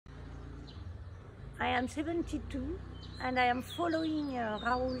I am 72 and I am following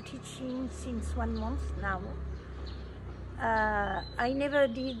Rahul teaching since 1 month now. I never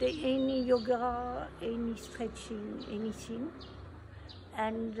did any yoga, any stretching, anything.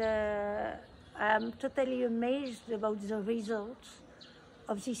 And I'm totally amazed about the results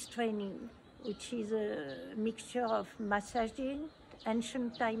of this training, which is a mixture of massaging,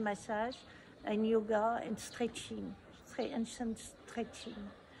 ancient Thai massage, and yoga and stretching, ancient stretching.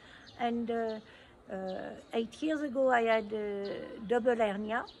 And 8 years ago, I had a double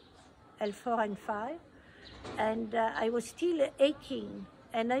hernia, L4 and 5, and I was still aching,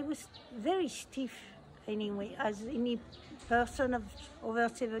 and I was very stiff anyway, as any person of over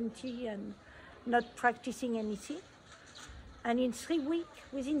 70 and not practicing anything. And in 3 weeks,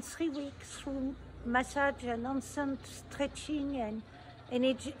 within 3 weeks, through massage and ancient stretching and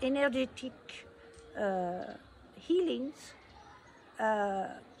energetic healings,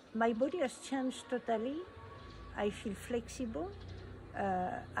 my body has changed totally. I feel flexible.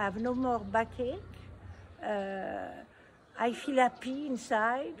 I have no more backache. I feel happy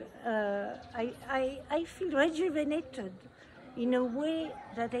inside. I feel rejuvenated in a way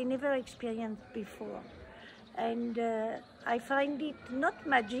that I never experienced before. And I find it not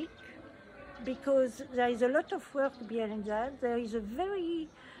magic, because there is a lot of work behind that. There is a very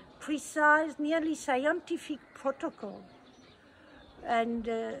precise, nearly scientific protocol, and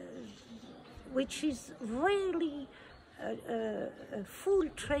which is really a full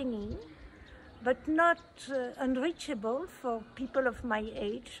training, but not unreachable for people of my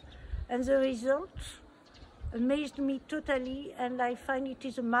age. And the results amazed me totally, and I find it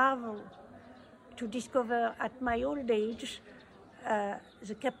is a marvel to discover at my old age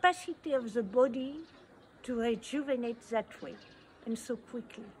the capacity of the body to rejuvenate that way and so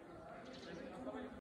quickly.